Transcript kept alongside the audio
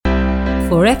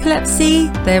For epilepsy,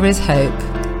 there is hope.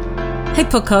 Hey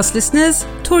podcast listeners,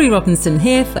 Tori Robinson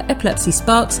here for Epilepsy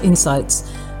Sparks Insights,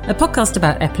 a podcast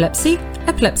about epilepsy,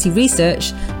 epilepsy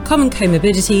research, common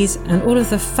comorbidities and all of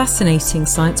the fascinating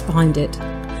science behind it.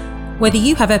 Whether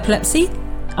you have epilepsy,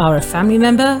 are a family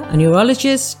member, a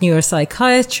neurologist,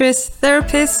 neuropsychiatrist,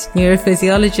 therapist,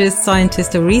 neurophysiologist,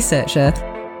 scientist or researcher,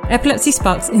 Epilepsy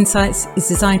Sparks Insights is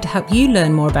designed to help you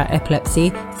learn more about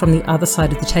epilepsy from the other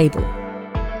side of the table.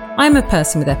 I'm a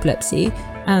person with epilepsy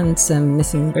and some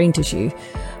missing brain tissue.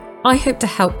 I hope to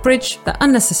help bridge the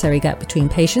unnecessary gap between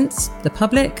patients, the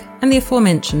public, and the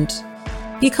aforementioned.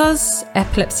 Because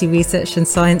epilepsy research and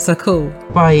science are cool.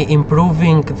 By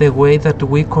improving the way that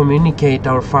we communicate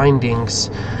our findings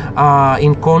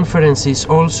in conferences,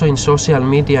 also in social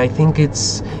media, I think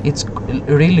it's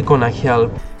really gonna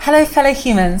help. Hello fellow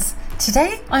humans.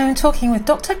 Today I am talking with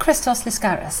Dr. Christos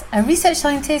Liskaras, a research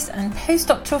scientist and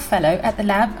postdoctoral fellow at the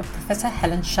lab of Professor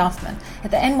Helen Schaafman at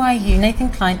the NYU Nathan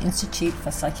Kline Institute for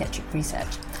Psychiatric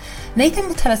Research. Nathan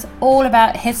will tell us all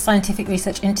about his scientific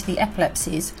research into the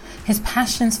epilepsies, his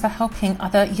passions for helping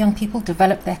other young people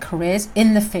develop their careers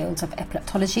in the fields of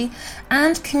epileptology,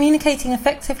 and communicating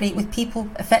effectively with people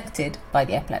affected by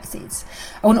the epilepsies.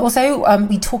 And also,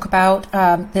 we talk about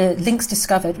the links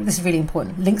discovered, this is really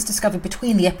important, links discovered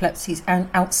between the epilepsies and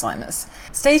Alzheimer's.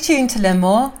 Stay tuned to learn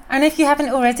more, and if you haven't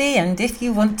already, and if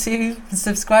you want to,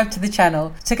 subscribe to the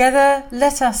channel. Together,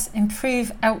 let us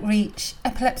improve outreach,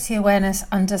 epilepsy awareness,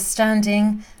 understanding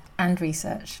and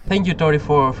research. Thank you, Tori,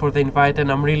 for the invite,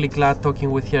 and I'm really glad talking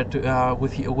with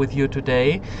you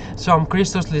today. So I'm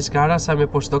Christos Liskaras. I'm a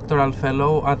postdoctoral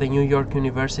fellow at the New York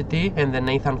University and the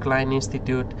Nathan Kline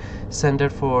Institute Center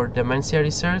for Dementia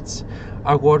Research.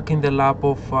 I work in the lab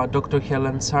of Dr.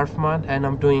 Helen Schaafman, and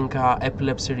I'm doing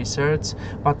epilepsy research,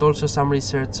 but also some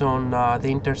research on the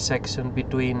intersection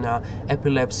between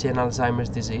epilepsy and Alzheimer's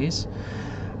disease.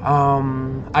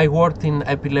 I worked in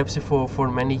epilepsy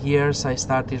for many years. I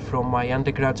started from my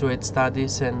undergraduate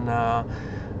studies and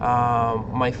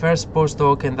my first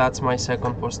postdoc, and that's my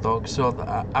second postdoc. So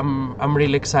I'm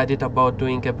really excited about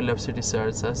doing epilepsy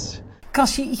research.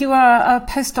 Gosh, you are a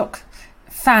postdoc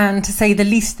fan, to say the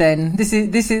least. Then this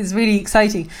is really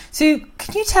exciting. So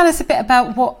can you tell us a bit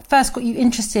about what first got you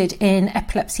interested in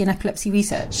epilepsy and epilepsy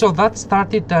research? So that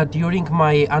started during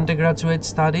my undergraduate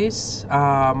studies.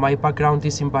 My background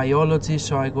is in biology,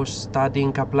 so I was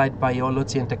studying applied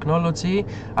biology and technology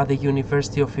at the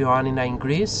University of Ioannina in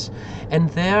Greece, and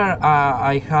there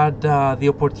I had the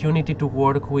opportunity to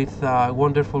work with a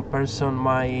wonderful person,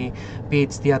 my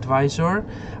PhD advisor,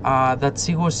 that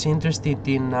she was interested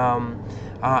in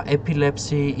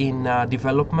epilepsy in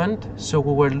development. So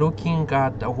we were looking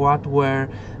at what were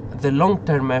the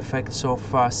long-term effects of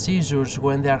seizures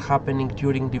when they are happening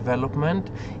during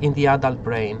development in the adult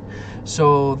brain.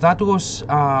 So that was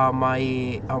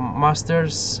my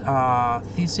master's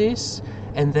thesis,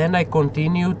 and then I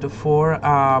continued for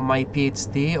my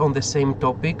PhD on the same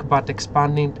topic, but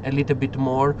expanding a little bit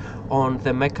more on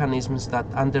the mechanisms that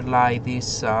underlie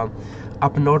this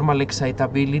abnormal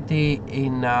excitability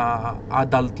in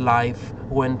adult life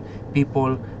when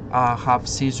people have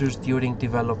seizures during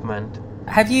development.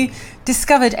 Have you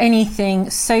discovered anything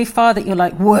so far that you're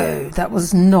like, whoa, that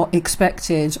was not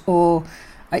expected, or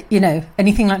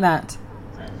anything like that?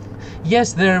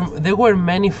 Yes, there were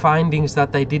many findings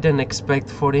that I didn't expect.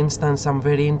 For instance, I'm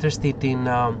very interested in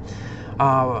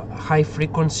high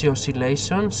frequency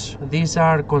oscillations. These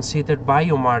are considered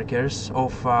biomarkers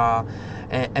of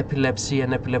epilepsy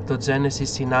and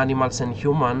epileptogenesis in animals and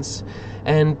humans,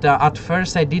 and at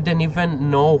first I didn't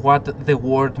even know what the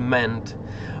word meant,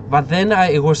 but then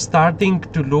I was starting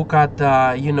to look at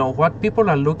what people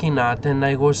are looking at, and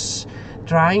I was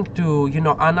trying to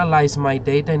analyze my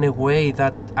data in a way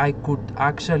that I could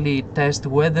actually test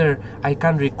whether I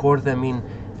can record them in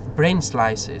brain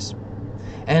slices.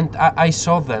 And I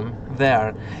saw them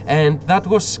there, and that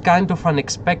was kind of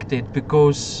unexpected,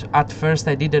 because at first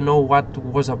I didn't know what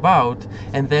was about,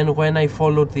 and then when I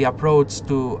followed the approach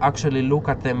to actually look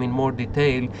at them in more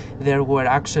detail, they were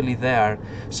actually there.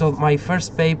 So my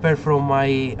first paper from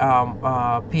my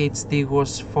PhD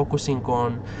was focusing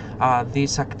on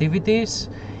these activities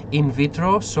in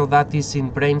vitro, so that is in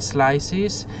brain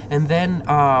slices, and then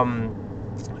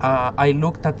I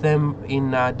looked at them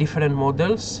in different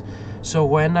models. So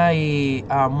when I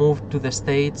moved to the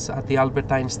States at the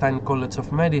Albert Einstein College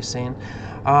of Medicine,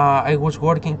 I was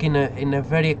working in a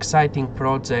very exciting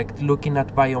project looking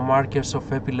at biomarkers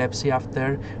of epilepsy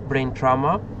after brain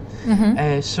trauma.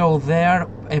 Mm-hmm. So there,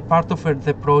 a part of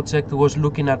the project was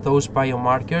looking at those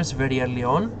biomarkers very early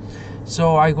on.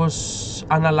 So I was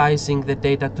analyzing the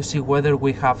data to see whether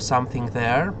we have something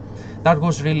there. That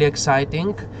was really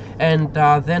exciting. And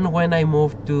then when I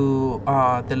moved to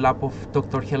the lab of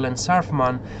Dr. Helen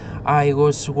Scharfman, I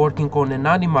was working on an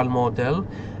animal model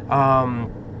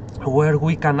where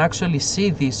we can actually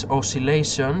see these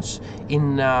oscillations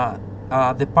in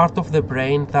the part of the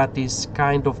brain that is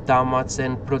kind of damaged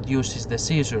and produces the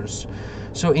seizures.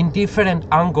 So in different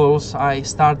angles, I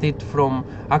started from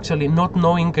actually not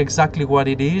knowing exactly what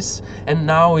it is, and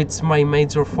now it's my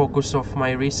major focus of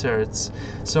my research.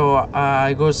 So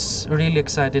I was really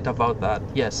excited about that,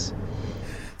 yes.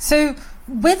 So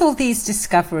with all these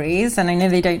discoveries, and I know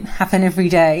they don't happen every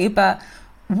day, but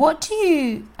what do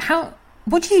you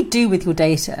do with your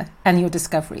data and your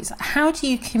discoveries? How do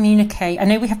you communicate? I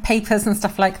know we have papers and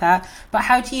stuff like that, but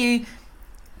how do you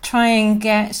try and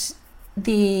get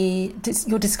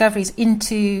your discoveries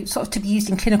into sort of to be used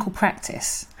in clinical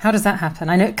practice? How does that happen?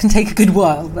 I know it can take a good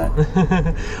while, but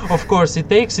of course it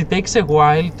takes a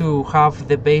while to have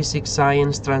the basic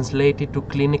science translated to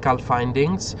clinical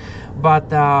findings, but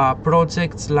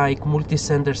projects like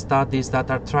multi-center studies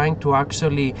that are trying to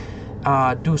actually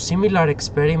do similar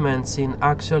experiments in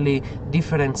actually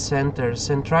different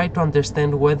centers and try to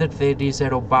understand whether there is a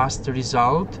robust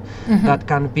result that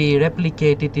can be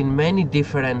replicated in many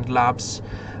different labs.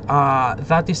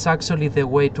 That is actually the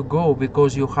way to go,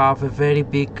 because you have a very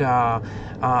big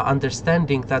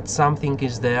understanding that something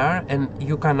is there and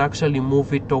you can actually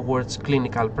move it towards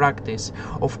clinical practice.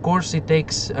 Of course, it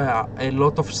takes a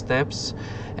lot of steps,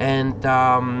 and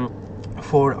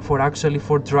for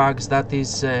drugs that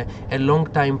is a long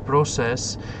time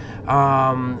process,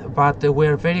 but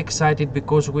we're very excited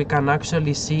because we can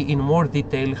actually see in more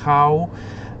detail how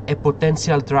a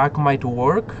potential drug might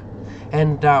work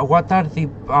and what are the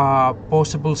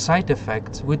possible side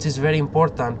effects, which is very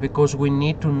important because we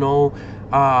need to know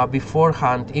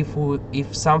beforehand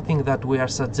if something that we are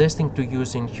suggesting to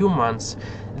use in humans,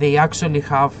 they actually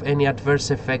have any adverse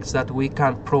effects that we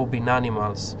can't probe in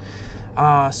animals.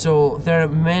 So there are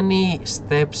many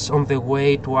steps on the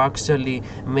way to actually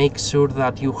make sure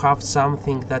that you have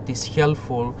something that is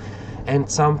helpful and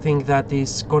something that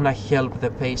is gonna help the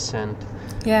patient.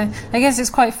 Yeah, I guess it's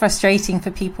quite frustrating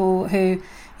for people who,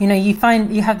 you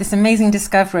find you have this amazing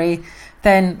discovery,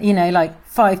 then, like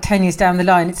 5-10 years down the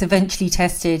line, it's eventually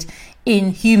tested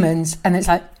in humans, and it's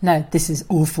like, no, this is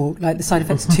awful. Like the side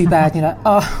effects are too bad. You're like,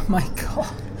 oh my God.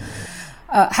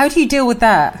 How do you deal with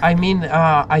that? I mean,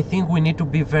 I think we need to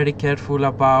be very careful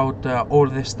about all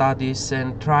the studies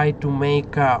and try to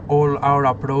make all our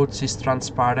approaches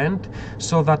transparent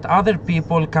so that other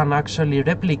people can actually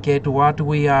replicate what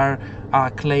we are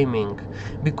claiming.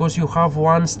 Because you have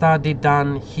one study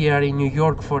done here in New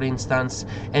York, for instance,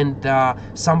 and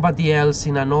somebody else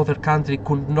in another country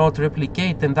could not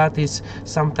replicate, and that is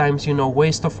sometimes,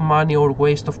 waste of money or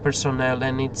waste of personnel,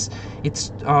 and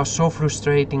it's so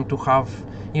frustrating to have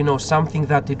something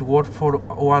that it worked for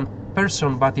one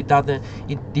person but it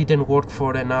didn't work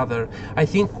for another. I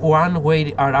think one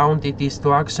way around it is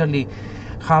to actually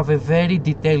have a very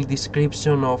detailed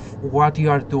description of what you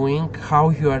are doing, how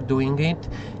you are doing it,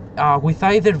 with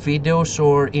either videos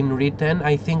or in written.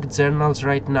 I think journals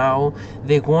right now,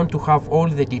 they want to have all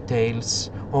the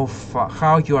details of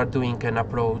how you are doing an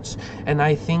approach, and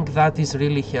I think that is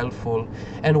really helpful.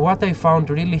 And what I found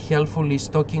really helpful is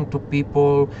talking to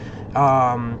people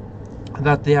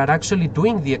that they are actually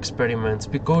doing the experiments,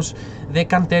 because they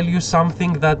can tell you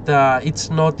something that it's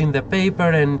not in the paper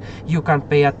and you can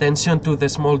pay attention to the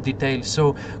small details.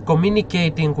 So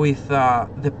communicating with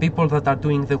the people that are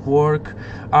doing the work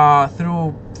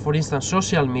through, for instance,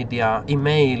 social media,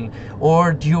 email,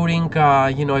 or during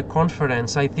a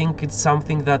conference, I think it's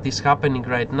something that is happening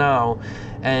right now,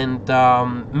 and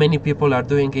many people are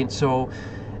doing it. So,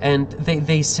 and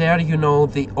they share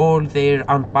all their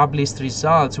unpublished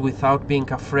results without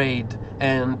being afraid,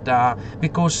 and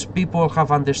because people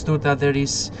have understood that there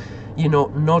is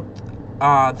not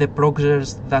the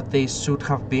progress that they should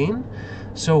have been.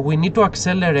 So we need to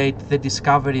accelerate the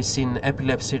discoveries in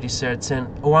epilepsy research, and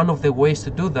one of the ways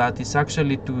to do that is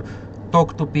actually to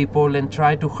talk to people and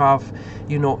try to have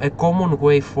a common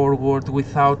way forward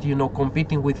without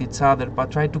competing with each other, but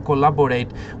try to collaborate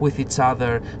with each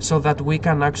other so that we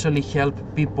can actually help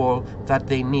people that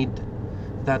they need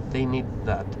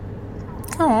that.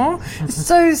 Oh,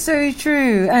 so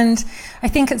true. And I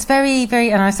think it's very,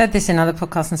 very, and I've said this in other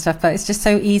podcasts and stuff, but it's just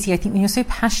so easy. I think when you're so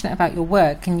passionate about your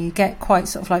work and you get quite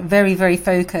sort of like very, very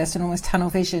focused and almost tunnel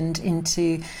visioned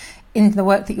into the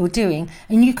work that you're doing,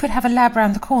 and you could have a lab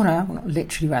around the corner, well, not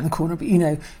literally around the corner, but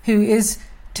who is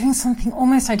doing something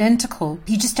almost identical, but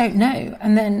you just don't know.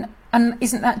 And then And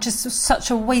isn't that just such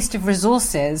a waste of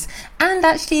resources and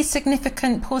actually a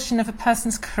significant portion of a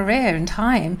person's career and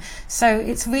time? So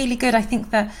it's really good. I think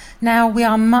that now we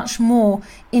are much more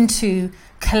into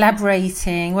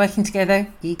collaborating, working together,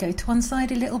 ego to one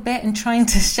side a little bit, and trying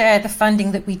to share the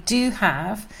funding that we do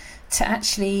have to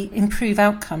actually improve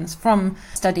outcomes from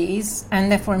studies and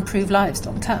therefore improve lives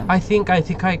long term. I think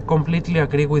I completely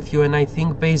agree with you, and I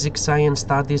think basic science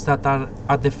studies that are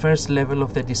at the first level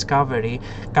of the discovery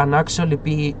can actually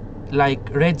be like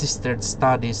registered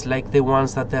studies, like the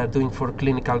ones that they are doing for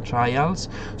clinical trials.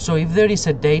 So if there is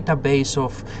a database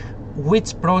of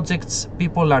which projects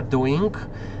people are doing,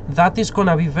 that is going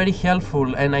to be very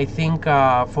helpful. And I think,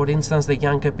 for instance, the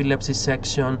young epilepsy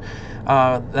section,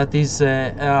 that is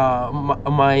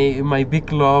my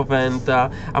big love, and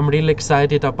I'm really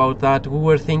excited about that. We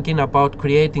were thinking about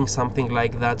creating something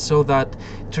like that so that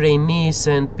trainees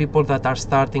and people that are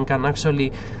starting can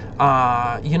actually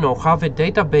have a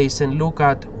database and look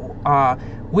at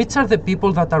which are the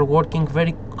people that are working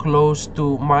very close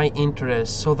to my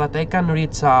interests, so that I can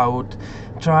reach out,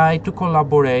 try to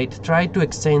collaborate, try to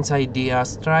exchange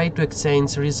ideas, try to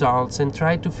exchange results, and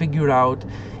try to figure out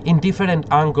in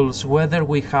different angles whether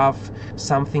we have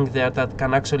something there that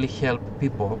can actually help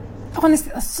people.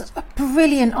 Honestly, that's a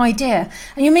brilliant idea.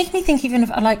 And you make me think even of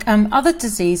like other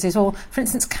diseases, or for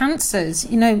instance cancers.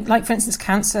 Like for instance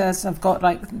cancers have got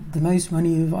like the most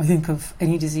money I think of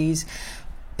any disease.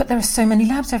 But there are so many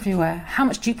labs everywhere. How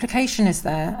much duplication is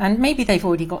there? And maybe they've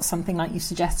already got something like you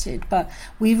suggested, but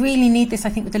we really need this, I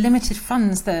think, with the limited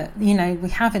funds that, we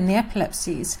have in the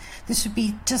epilepsies. This would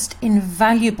be just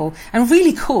invaluable and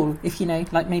really cool if,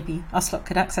 like maybe us lot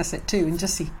could access it too and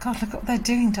just see, God, look what they're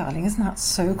doing, darling. Isn't that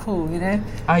so cool,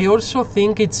 I also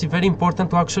think it's very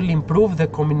important to actually improve the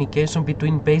communication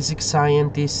between basic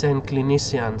scientists and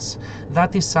clinicians.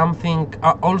 That is something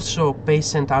also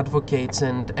patient advocates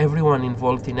and everyone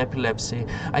involved in epilepsy.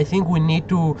 I think we need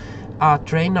to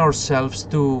train ourselves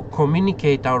to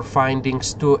communicate our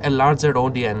findings to a larger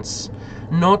audience,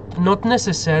 not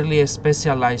necessarily a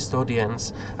specialized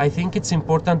audience. I think it's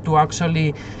important to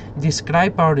actually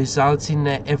describe our results in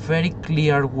a very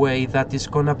clear way that is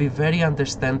going to be very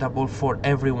understandable for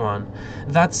everyone.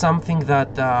 That's something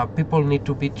that people need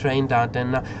to be trained at,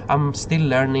 and I'm still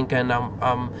learning, and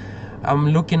I'm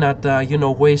looking at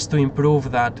ways to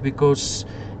improve that, because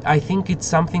I think it's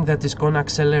something that is going to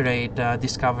accelerate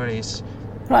discoveries.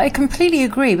 Right, I completely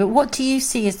agree. But what do you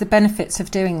see as the benefits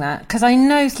of doing that? Because I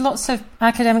know lots of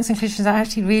academics and clinicians are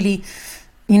actually really,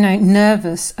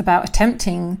 nervous about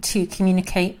attempting to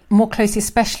communicate more closely,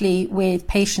 especially with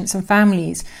patients and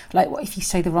families. Like, what if you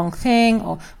say the wrong thing,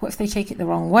 or what if they take it the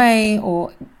wrong way,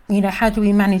 or how do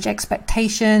we manage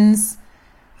expectations?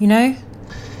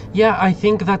 Yeah, I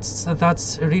think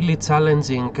that's really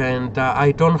challenging, and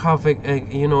I don't have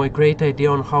a great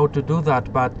idea on how to do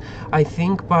that. But I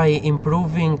think by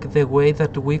improving the way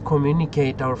that we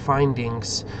communicate our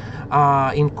findings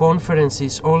in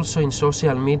conferences, also in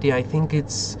social media, I think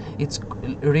it's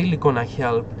really gonna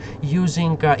help.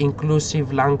 Using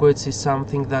inclusive language is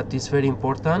something that is very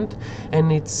important,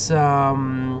 and it's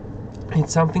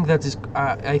something that is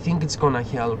I think it's gonna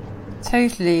help.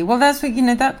 Totally. Well, that's what,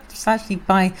 that's actually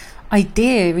my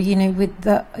idea,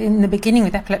 in the beginning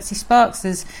with Epilepsy Sparks,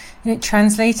 is,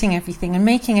 translating everything and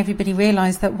making everybody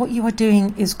realise that what you are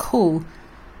doing is cool,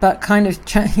 but kind of,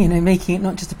 making it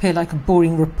not just appear like a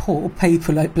boring report or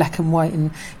paper, like black and white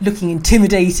and looking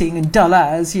intimidating and dull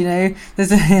as,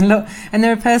 there's a lot, and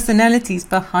there are personalities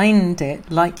behind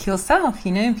it, like yourself,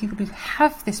 people who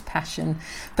have this passion.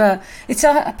 But it's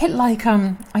a bit like,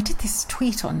 I did this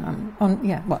tweet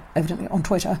evidently on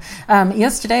Twitter,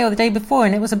 yesterday or the day before,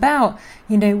 and it was about,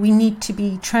 we need to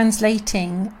be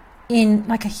translating in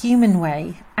like a human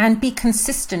way and be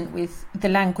consistent with the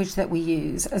language that we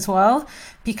use as well,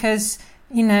 because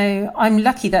I'm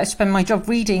lucky that I spend my job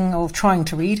reading, or trying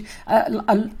to read,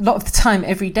 a lot of the time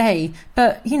every day,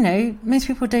 but most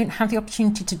people don't have the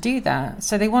opportunity to do that,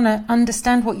 so they want to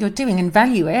understand what you're doing and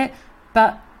value it,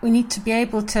 but we need to be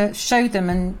able to show them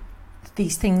and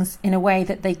these things in a way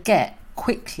that they get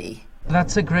quickly.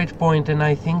 That's a great point, and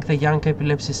I think the Young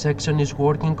Epilepsy section is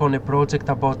working on a project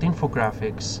about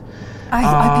infographics. I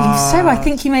believe so. I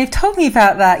think you may have told me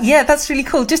about that. Yeah, that's really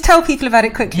cool. Just tell people about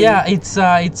it quickly. Yeah, it's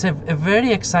a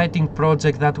very exciting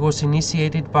project that was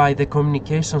initiated by the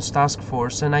Communications Task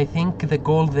Force, and I think the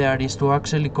goal there is to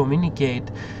actually communicate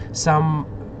some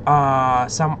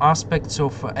aspects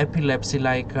of epilepsy,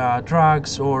 like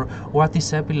drugs or what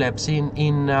is epilepsy,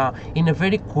 in a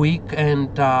very quick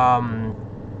and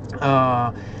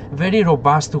very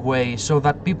robust way, so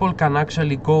that people can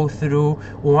actually go through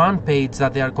one page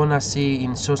that they are gonna see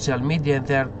in social media, and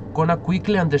they are gonna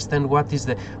quickly understand what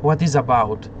is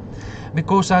about.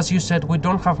 Because as you said, we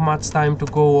don't have much time to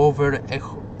go over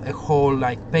a whole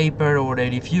paper or a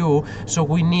review, so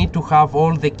we need to have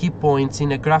all the key points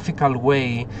in a graphical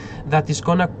way that is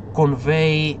gonna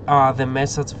convey the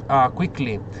message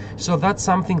quickly. So that's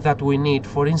something that we need.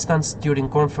 For instance, during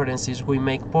conferences we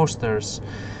make posters,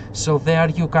 so there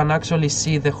you can actually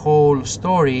see the whole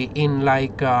story in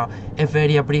a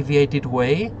very abbreviated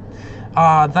way.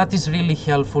 That is really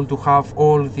helpful to have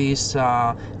all this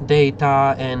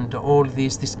data and all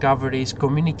these discoveries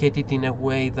communicated in a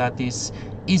way that is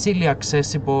easily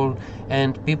accessible,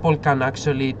 and people can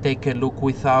actually take a look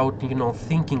without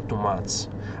thinking too much.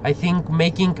 I think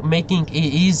making it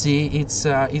easy, it's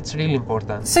really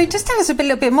important. So just tell us a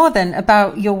little bit more then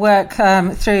about your work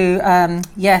through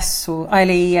YES or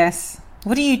ILEES.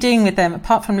 What are you doing with them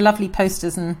apart from lovely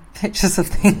posters and pictures of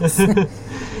things?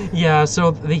 Yeah,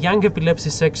 so the Young Epilepsy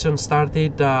section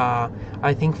started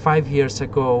I think 5 years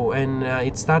ago, and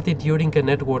it started during a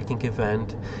networking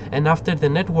event. And after the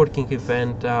networking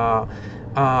event,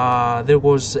 there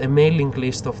was a mailing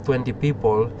list of 20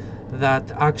 people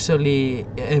that actually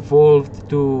evolved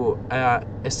to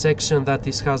a section that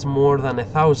has more than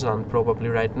 1,000 probably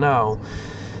right now.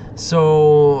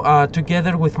 So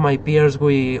together with my peers,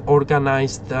 we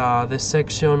organized the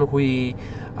section. We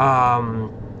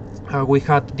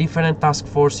had different task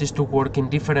forces to work in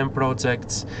different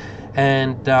projects,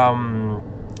 and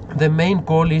the main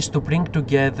goal is to bring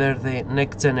together the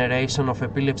next generation of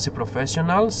epilepsy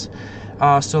professionals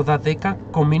so that they can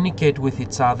communicate with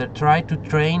each other, try to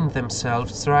train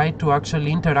themselves, try to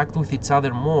actually interact with each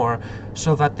other more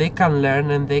so that they can learn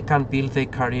and they can build their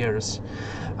careers.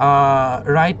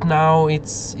 Right now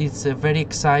it's a very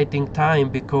exciting time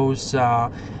because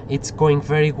it's going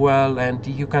very well, and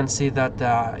you can see that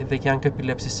the Young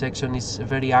Epilepsy section is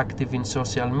very active in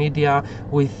social media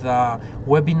with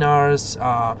webinars,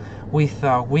 with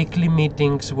weekly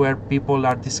meetings where people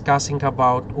are discussing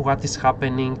about what is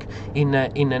happening in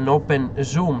an open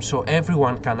Zoom, so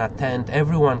everyone can attend,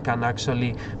 everyone can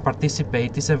actually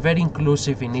participate. It's a very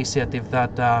inclusive initiative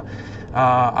that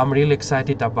I'm really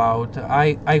excited about.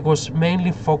 I was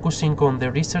mainly focusing on the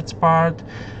research part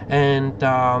and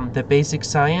the basic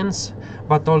science,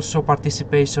 but also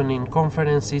participation in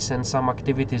conferences and some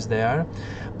activities there.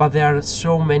 But there are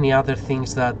so many other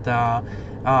things that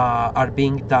are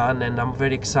being done, and I'm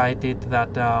very excited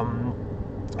that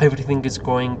everything is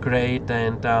going great,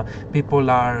 and people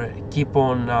keep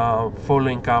on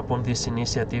following up on this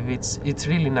initiative. It's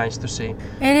really nice to see.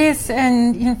 It is,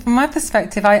 and from my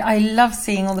perspective, I love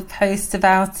seeing all the posts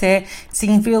about it,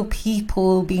 seeing real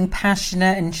people being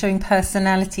passionate and showing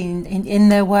personality in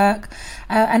their work.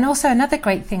 And also another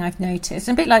great thing I've noticed,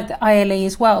 and a bit like the ILE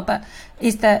as well, but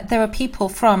is that there are people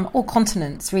from all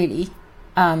continents really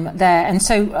there, and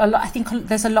so I think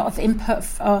there's a lot of input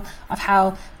of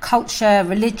how culture,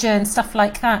 religion, stuff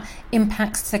like that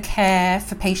impacts the care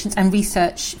for patients and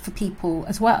research for people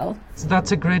as well.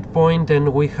 That's a great point,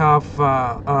 and we have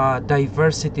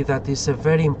diversity that is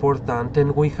very important,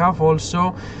 and we have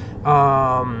also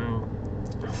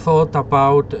thought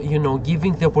about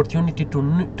giving the opportunity to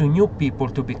new people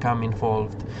to become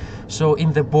involved. So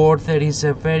in the board there is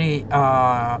a very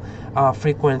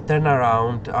frequent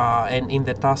turnaround, and in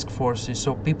the task forces,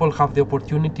 so people have the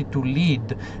opportunity to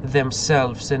lead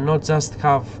themselves and not just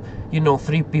have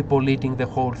 3 people leading the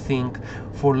whole thing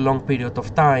for a long period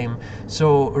of time.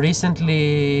 So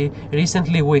recently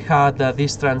we had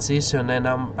this transition, and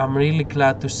I'm really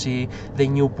glad to see the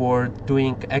new board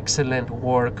doing excellent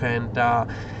work and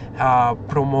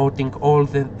promoting all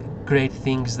the great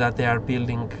things that they are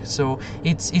building. So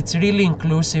it's really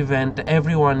inclusive, and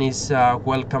everyone is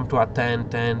welcome to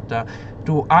attend and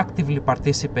to actively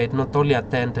participate, not only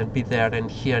attend and be there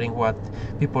and hearing what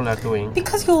people are doing.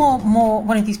 Because you're more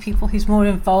one of these people who's more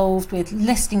involved with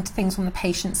listening to things on the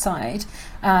patient side,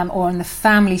 or on the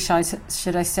family side,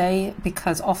 should I say,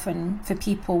 because often for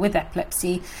people with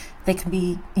epilepsy, they can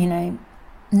be,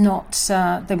 not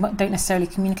they don't necessarily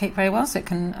communicate very well, so it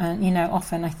can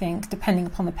often, I think, depending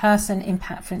upon the person,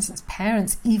 impact, for instance,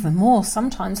 parents even more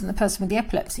sometimes than the person with the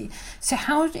epilepsy. So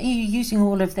how are you using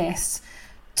all of this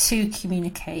to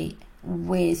communicate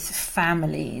with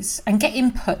families and get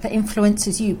input that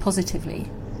influences you positively?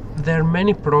 There are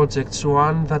many projects.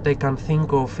 One that I can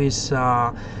think of is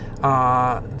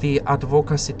the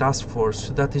advocacy task force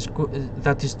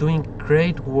that is doing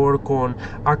great work on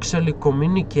actually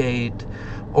communicate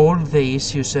all the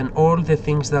issues and all the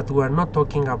things that we're not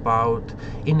talking about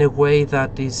in a way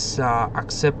that is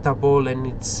acceptable and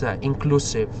it's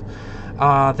inclusive.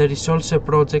 There is also a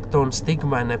project on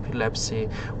stigma in epilepsy,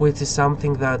 which is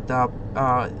something that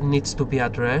needs to be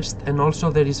addressed, and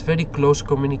also there is very close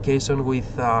communication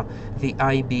with the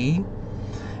IB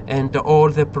and all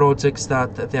the projects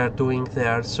that they are doing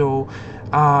there. So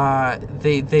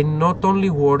they not only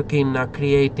work in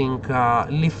creating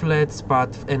leaflets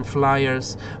and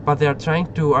flyers, but they are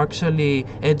trying to actually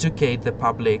educate the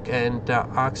public and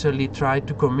actually try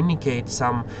to communicate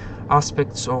some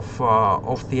aspects of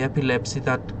the epilepsy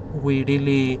that we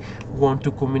really want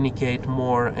to communicate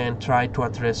more and try to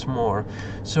address more.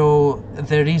 So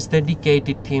there is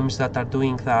dedicated teams that are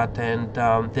doing that, and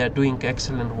they're doing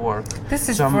excellent work. This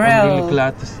is so I'm really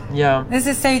glad. This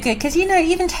is so good, because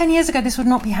even 10 years ago this would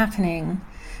not be happening.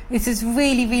 This is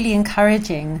really, really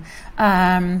encouraging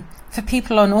for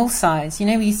people on all sides.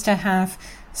 We used to have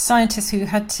scientists who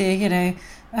had to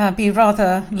be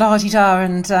rather la-di-da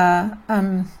and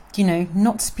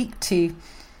not speak to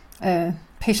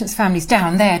patients' families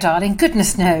down there, darling,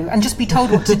 goodness no, and just be told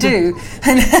what to do.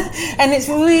 and it's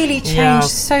really changed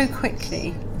so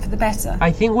quickly for the better.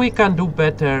 I think we can do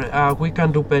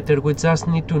better. We just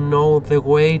need to know the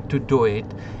way to do it,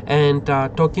 and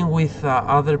talking with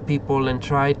other people and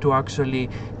try to actually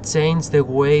change the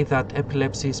way that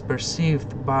epilepsy is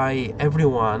perceived by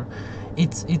everyone.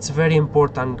 It's very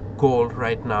important goal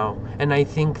right now, and I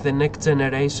think the next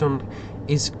generation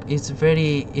is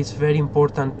very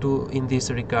important too in this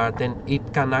regard, and it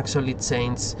can actually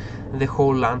change the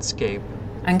whole landscape.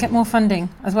 And get more funding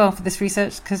as well for this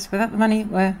research, because without the money,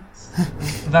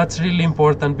 that's really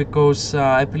important, because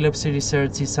epilepsy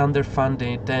research is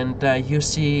underfunded, and you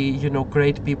see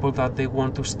great people that they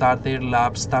want to start their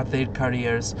labs, start their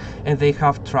careers, and they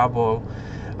have trouble.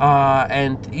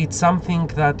 And it's something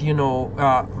that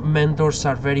mentors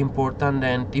are very important,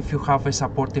 and if you have a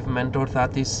supportive mentor,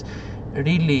 that is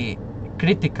really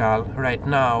critical right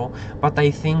now. But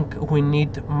I think we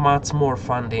need much more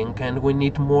funding, and we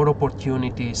need more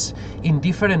opportunities in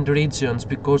different regions,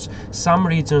 because some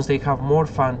regions they have more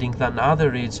funding than other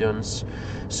regions.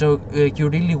 So you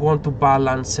really want to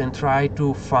balance and try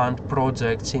to fund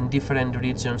projects in different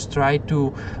regions, try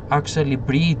to actually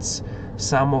bridge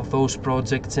some of those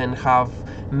projects and have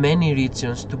many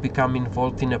regions to become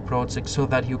involved in a project, so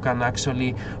that you can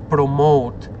actually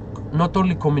promote not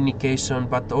only communication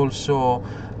but also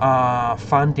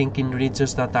funding in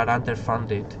regions that are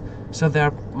underfunded. So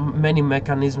there are many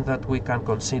mechanisms that we can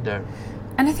consider.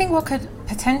 And I think what could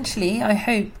potentially, I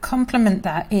hope, complement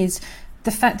that is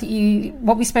the fact that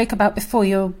what we spoke about before,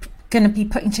 you're going to be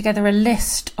putting together a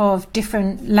list of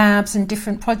different labs and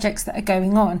different projects that are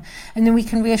going on, and then we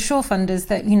can reassure funders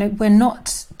that we're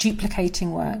not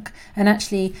duplicating work, and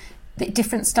actually the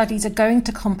different studies are going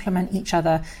to complement each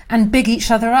other and big each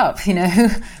other up,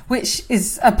 which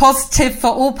is a positive for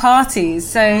all parties.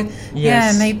 So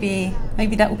yes. maybe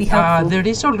that will be helpful. There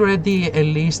is already a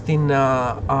list in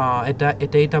a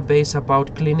database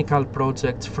about clinical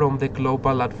projects from the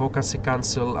Global Advocacy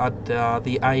Council at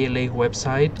the ILA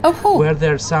website. Oh, cool. Where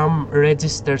there are some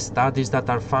registered studies that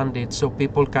are funded, so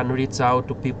people can reach out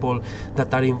to people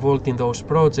that are involved in those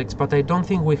projects. But I don't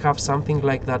think we have something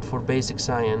like that for basic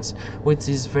science, which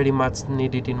is very much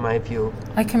needed in my view.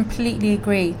 I completely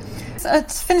agree. So to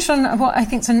finish on what I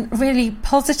think is a really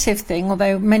positive thing,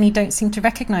 although many don't seem to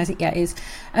recognise it yet, is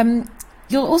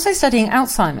you're also studying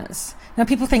Alzheimer's. Now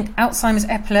people think Alzheimer's,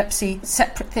 epilepsy,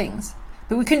 separate things,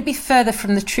 but we couldn't be further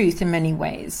from the truth in many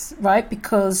ways, right?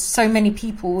 Because so many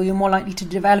people, you're more likely to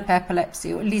develop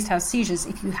epilepsy or at least have seizures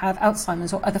if you have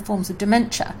Alzheimer's or other forms of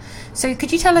dementia. So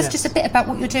could you tell us just a bit about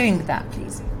what you're doing with that,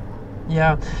 please?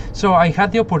 Yeah, so I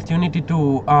had the opportunity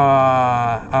to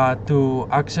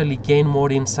actually gain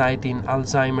more insight in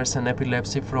Alzheimer's and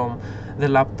epilepsy from the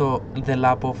lab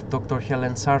of Dr.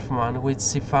 Helen Scharfman, which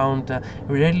she found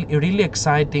really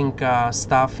exciting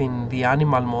stuff in the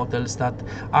animal models that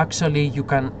actually you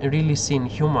can really see in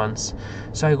humans.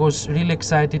 So I was really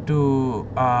excited to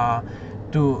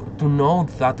know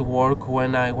that work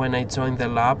when I joined the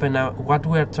lab, and what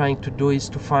we are trying to do is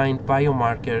to find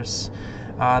biomarkers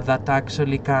that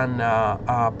actually can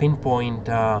pinpoint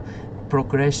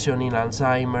progression in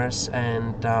Alzheimer's,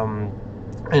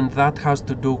 and that has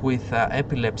to do with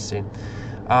epilepsy.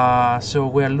 So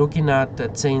we are looking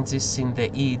at changes in the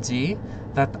EEG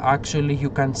that actually you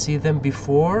can see them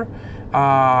before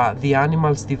the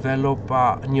animals develop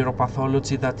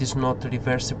neuropathology that is not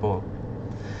reversible.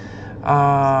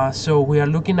 So we are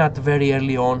looking at very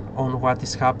early on what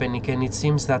is happening, and it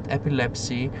seems that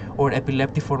epilepsy or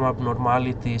epileptiform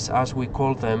abnormalities, as we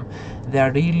call them, they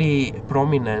are really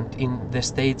prominent in the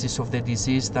stages of the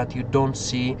disease that you don't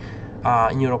see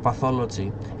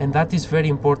neuropathology. And that is very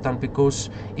important, because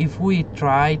if we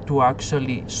try to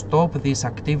actually stop these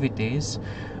activities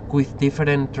with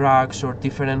different drugs or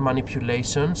different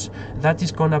manipulations, that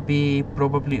is going to be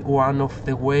probably one of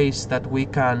the ways that we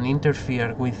can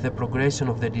interfere with the progression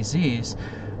of the disease,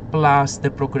 plus the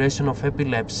progression of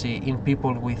epilepsy in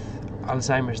people with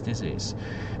Alzheimer's disease.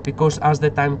 Because as the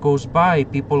time goes by,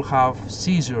 people have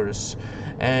seizures,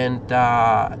 and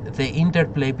the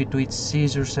interplay between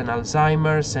seizures and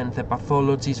Alzheimer's and the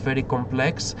pathology is very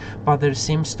complex, but there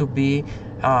seems to be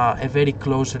a very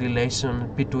close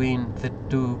relation between the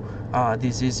two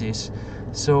diseases.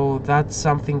 So that's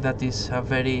something that is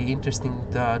very interesting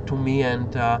to me,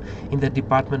 and in the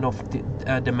Department of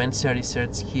Dementia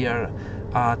Research here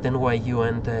at NYU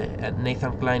and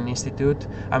Nathan Klein Institute,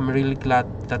 I'm really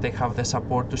glad that I have the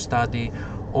support to study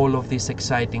all of these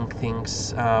exciting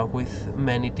things with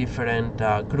many different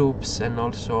groups, and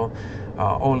also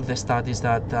all the studies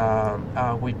that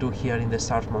we do here in the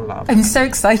Scharfman Lab. I'm so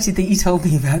excited that you told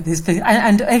me about this,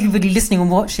 and everybody listening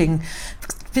and watching,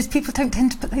 because people don't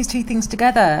tend to put those two things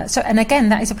together. So, and again,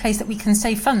 that is a place that we can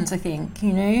save funds, I think,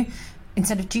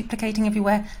 instead of duplicating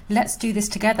everywhere, let's do this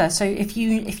together. So if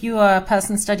you are a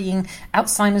person studying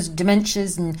Alzheimer's,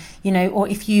 dementias, and or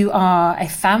if you are a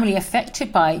family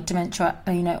affected by dementia,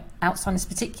 Alzheimer's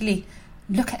particularly,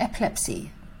 look at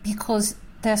epilepsy, because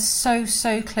they're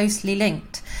so closely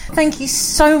linked. Thank you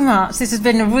so much. This has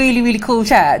been a really, really cool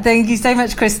chat. Thank you so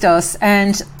much, Christos.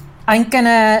 And I'm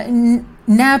gonna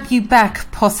nab you back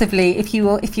possibly if you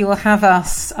will have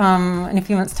us in a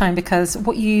few months' time, because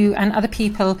what you and other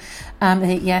people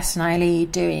at Yes and ILE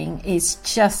doing is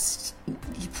just,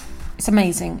 it's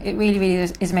amazing. It really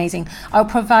is amazing. I'll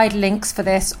provide links for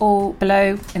this all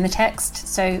below in the text,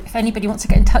 so if anybody wants to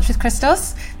get in touch with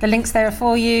Christos, the links there are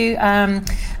for you,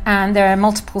 and there are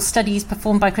multiple studies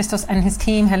performed by Christos and his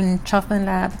team, Helen Scharfman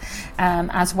Lab,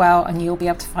 as well, and you'll be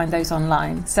able to find those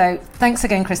online. So thanks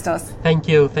again, Christos. Thank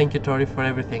you, Tori, for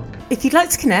everything. If you'd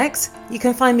like to connect, you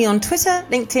can find me on Twitter,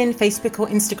 LinkedIn, Facebook or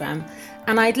Instagram,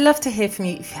 and I'd love to hear from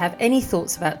you if you have any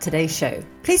thoughts about today's show.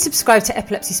 Please subscribe to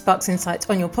Epilepsy Sparks Insights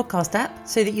on your podcast app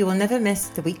so that you will never miss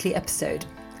the weekly episode.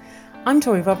 I'm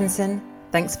Tori Robinson.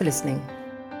 Thanks for listening.